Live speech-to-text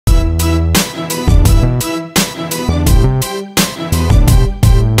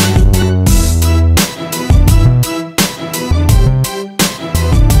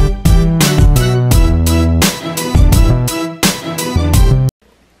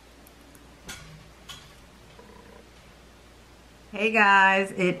Hey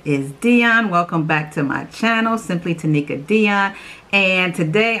guys, it is Dion. Welcome back to my channel, Simply Tanika Dion. And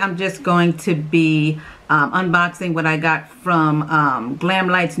today I'm just going to be unboxing what I got from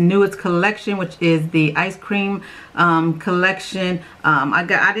Glamlite's newest collection, which is the ice cream collection.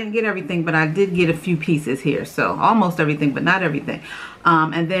 I didn't get everything, but I did get a few pieces here. So almost everything, but not everything.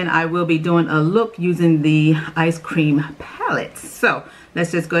 And then I will be doing a look using the ice cream palette. So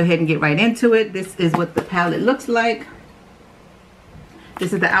let's just go ahead and get right into it. This is what the palette looks like.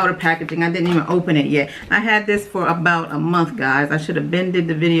 This is the outer packaging. I didn't even open it yet. I had this for about a month, guys. I should have been did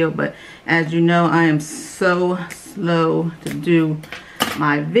the video, but as you know, I am so slow to do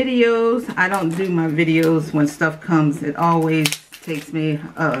my videos. I don't do my videos when stuff comes. It always takes me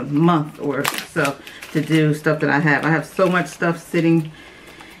a month or so to do stuff that I have. I have so much stuff sitting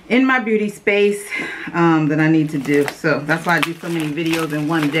in my beauty space that I need to do. So that's why I do so many videos in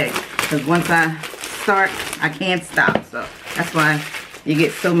one day. Because once I start, I can't stop. So that's why you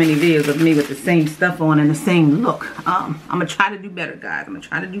get so many videos of me with the same stuff on and the same look. I'm going to try to do better, guys. I'm going to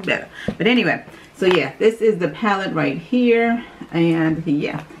try to do better. But anyway, so yeah, this is the palette right here. And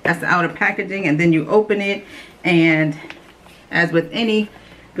yeah, that's the outer packaging. And then you open it. And as with any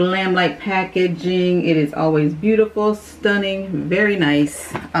Glamlite packaging, it is always beautiful, stunning, very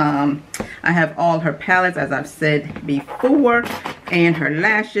nice. I have all her palettes, as I've said before. And her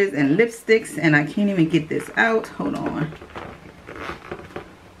lashes and lipsticks. And I can't even get this out. Hold on.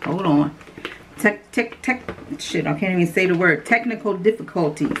 Hold on. Shit, I can't even say the word. Technical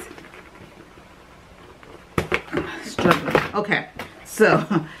difficulties. Struggling. Okay,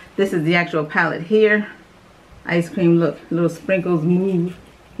 so this is the actual palette here. Ice cream, look, little sprinkles move.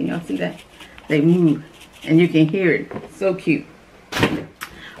 Can y'all see that? They move, and you can hear it. So cute.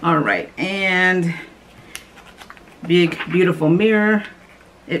 All right, and big, beautiful mirror.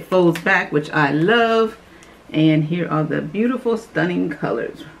 It folds back, which I love. And here are the beautiful, stunning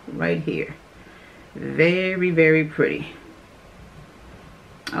colors right here. Very, very pretty.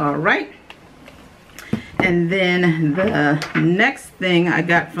 All right. And then the next thing I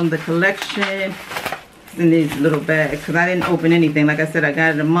got from the collection is in these little bags, because I didn't open anything. Like I said, I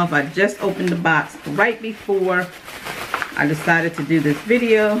got it a month. I just opened the box right before I decided to do this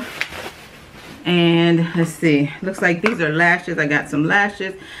video. And let's see, looks like these are lashes. I got some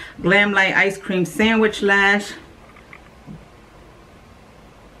lashes. Glamlite ice cream sandwich lash.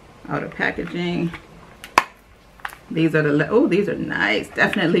 Outer packaging. These are the, these are nice.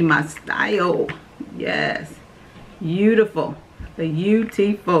 Definitely my style. Yes. Beautiful.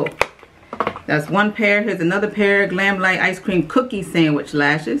 Beautiful. That's one pair. Here's another pair. Glamlite ice cream cookie sandwich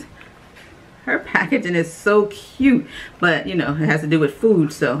lashes. Her packaging is so cute, but you know, it has to do with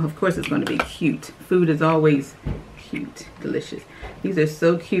food, so of course it's going to be cute. Food is always cute, delicious. These are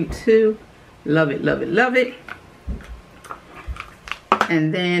so cute too. Love it, love it, love it.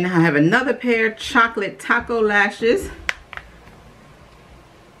 And then I have another pair, chocolate taco lashes.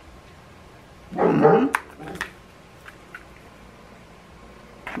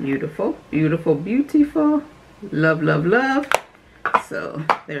 Beautiful, beautiful, beautiful. Love, love, love. So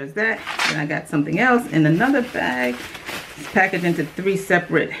there's that. And I got something else in another bag. It's packaged into 3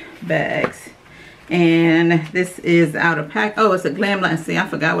 separate bags. And this is out of pack. Oh, it's a Glamlite. See, I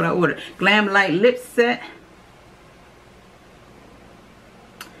forgot what I ordered. Glamlite lip set.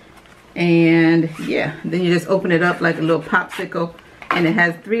 And yeah, then you just open it up like a little popsicle. And it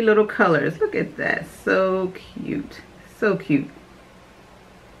has 3 little colors. Look at that. So cute. So cute.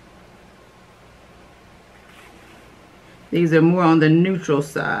 These are more on the neutral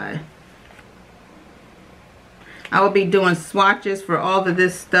side. I will be doing swatches for all of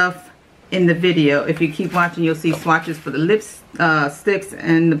this stuff in the video. If you keep watching, you'll see swatches for the lipsticks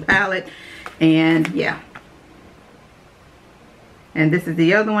and the palette. And yeah. And this is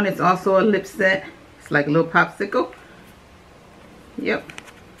the other one. It's also a lip set. It's like a little popsicle. Yep.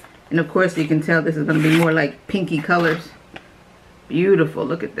 And of course you can tell this is going to be more like pinky colors. Beautiful.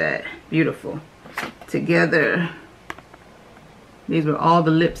 Look at that. Beautiful. Together. These were all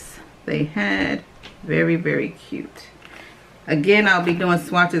the lips they had. Very, very cute. Again, I'll be doing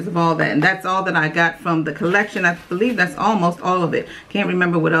swatches of all that. And that's all that I got from the collection. I believe that's almost all of it. Can't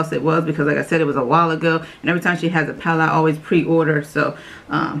remember what else it was because like I said, it was a while ago. And every time she has a palette, I always pre-order. So,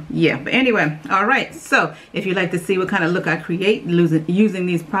 yeah. But anyway, all right. So, if you'd like to see what kind of look I create using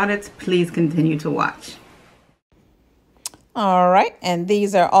these products, please continue to watch. All right, and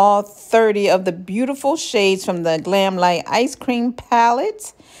these are all 30 of the beautiful shades from the Glamlite Ice Cream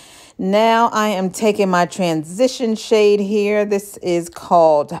Palette. Now I am taking my transition shade here. This is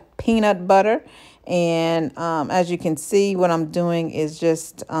called Peanut Butter. And as you can see, what I'm doing is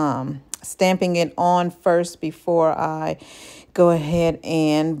just stamping it on first before I go ahead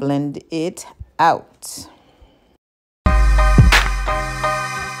and blend it out.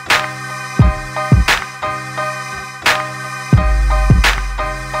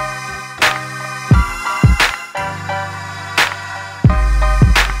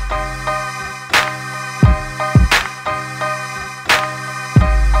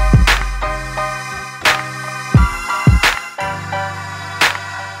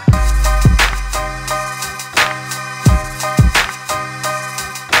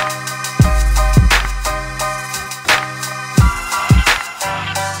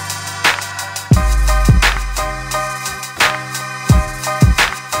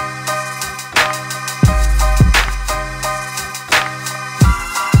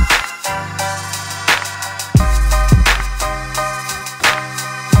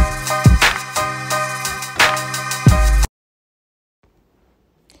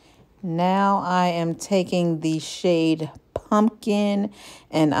 Now I am taking the shade Pumpkin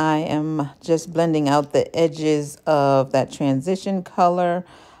and I am just blending out the edges of that transition color.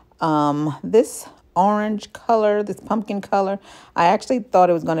 This orange color, this pumpkin color, I actually thought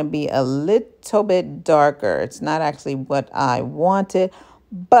it was going to be a little bit darker. It's not actually what I wanted,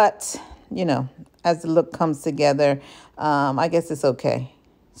 but you know, as the look comes together, I guess it's okay.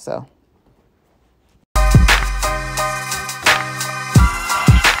 So.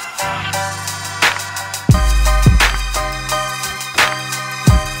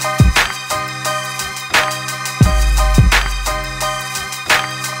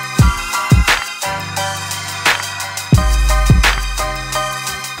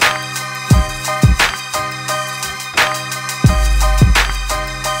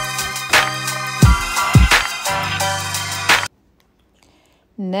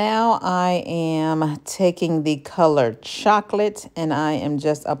 Now I am taking the color Chocolate and I am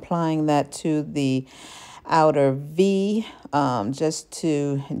just applying that to the outer V, just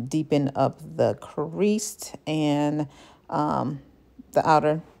to deepen up the crease and the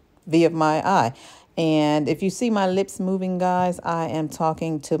outer V of my eye. And if you see my lips moving, guys, I am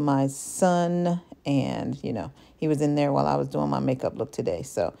talking to my son, and you know, he was in there while I was doing my makeup look today.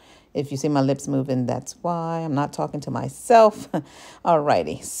 So if you see my lips moving, that's why. I'm not talking to myself.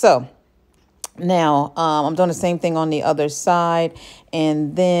 Alrighty, so now I'm doing the same thing on the other side,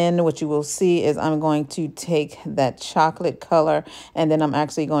 and then what you will see is I'm going to take that chocolate color and then I'm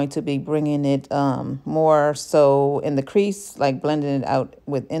actually going to be bringing it more so in the crease, like blending it out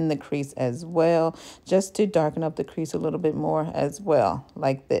within the crease as well, just to darken up the crease a little bit more as well,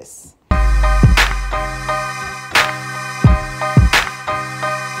 like this.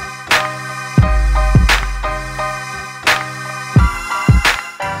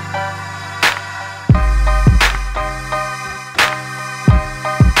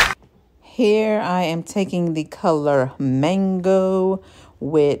 Here I am taking the color Mango,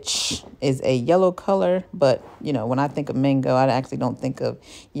 which is a yellow color, but you know, when I think of mango, I actually don't think of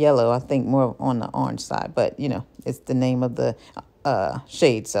yellow. I think more on the orange side, but you know, it's the name of the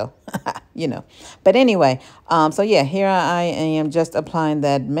shade, so you know. But anyway, so yeah, here I am just applying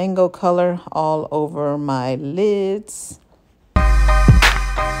that mango color all over my lids.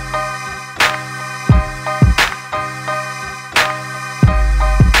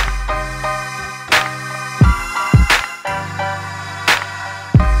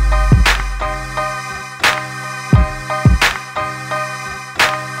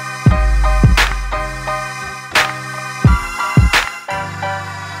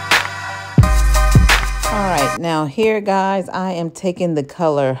 Now here, guys, I am taking the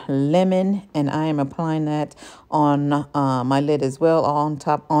color Lemon and I am applying that on my lid as well, on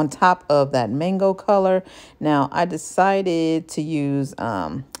top of that mango color. Now I decided to use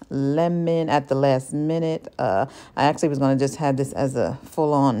lemon at the last minute. I actually was going to just have this as a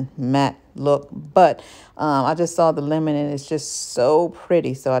full-on matte look, but I just saw the lemon and it's just so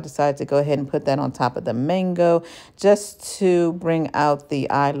pretty, so I decided to go ahead and put that on top of the mango just to bring out the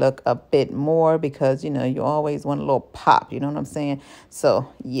eye look a bit more, because you know, you always want a little pop, you know what I'm saying? So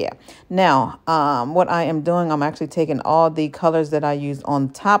yeah, now what I am doing, I'm actually taking all the colors that I used on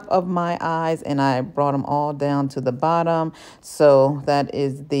top of my eyes and I brought them all down to the bottom. So that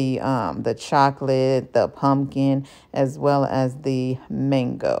is the chocolate, the pumpkin, as well as the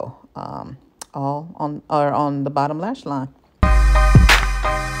mango, all on the bottom lash line.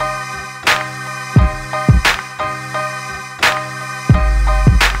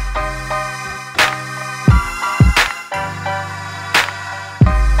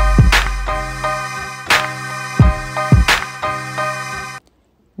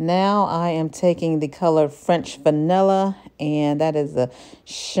 Now I am taking the color French Vanilla and that is a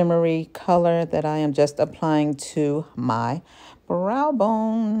shimmery color that I am just applying to my brow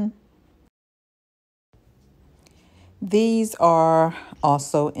bone. These are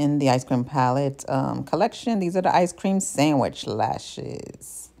also in the ice cream palette collection. These are the ice cream sandwich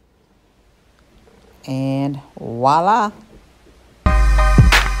lashes. And voila.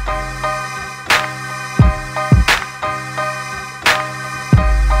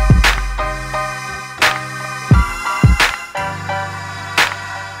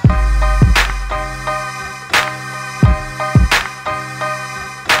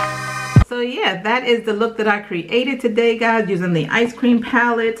 So yeah, that is the look that I created today, guys, using the ice cream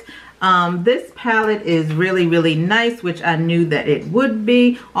palette. This palette is really, really nice, which I knew that it would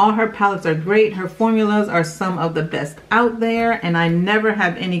be. All her palettes are great. Her formulas are some of the best out there, and I never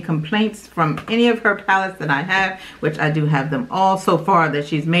have any complaints from any of her palettes that I have, which I do have them all so far that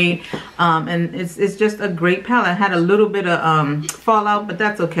she's made. And it's just a great palette. I had a little bit of fallout, but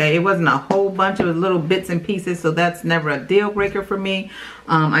that's okay. It wasn't a whole bunch. It was little bits and pieces, so that's never a deal breaker for me.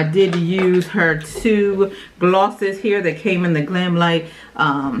 I did use her 2 glosses here that came in the Glamlite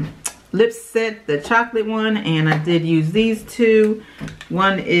lip set, the chocolate one, and I did use these 2.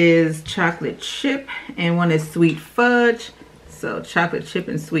 One is chocolate chip and one is sweet fudge. So chocolate chip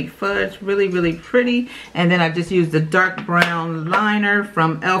and sweet fudge, really, really pretty. And then I just used the dark brown liner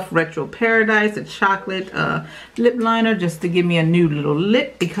from Elf Retro Paradise, a chocolate lip liner, just to give me a new little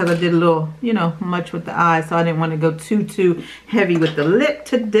lip, because I did a little, you know, much with the eyes, so I didn't want to go too heavy with the lip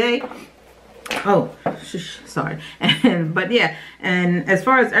today. Oh, sorry. But yeah, and as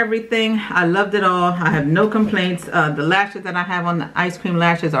far as everything, I loved it all. I have no complaints. The lashes that I have on the ice cream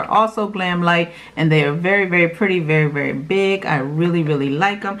lashes are also Glamlite, and they are very, very pretty, very, very big. I really, really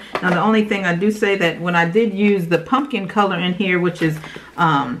like them. Now, the only thing I do say that when I did use the pumpkin color in here, which is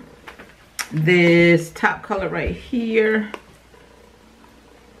this top color right here,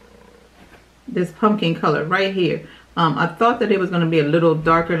 this pumpkin color right here, I thought that it was going to be a little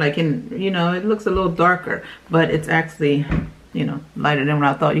darker, like in, you know, it looks a little darker, but it's actually, you know, lighter than what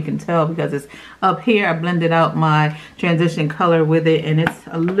I thought. You can tell because it's up here. I blended out my transition color with it, and it's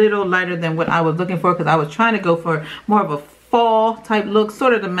a little lighter than what I was looking for, because I was trying to go for more of a fall type look,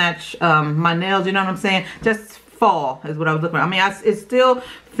 sort of to match my nails, you know what I'm saying? Just fall is what I was looking for. I mean, it still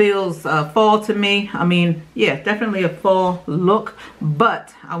feels fall to me. I mean, yeah, definitely a fall look,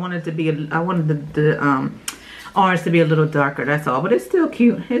 but I wanted to be, I wanted the orange to be a little darker, that's all. But it's still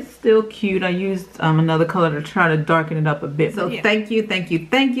cute. It's still cute. I used another color to try to darken it up a bit. So yeah. Thank you, thank you,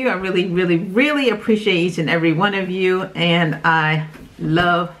 thank you. I really, really, really appreciate each and every one of you, and I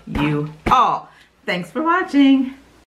love you all. Thanks for watching.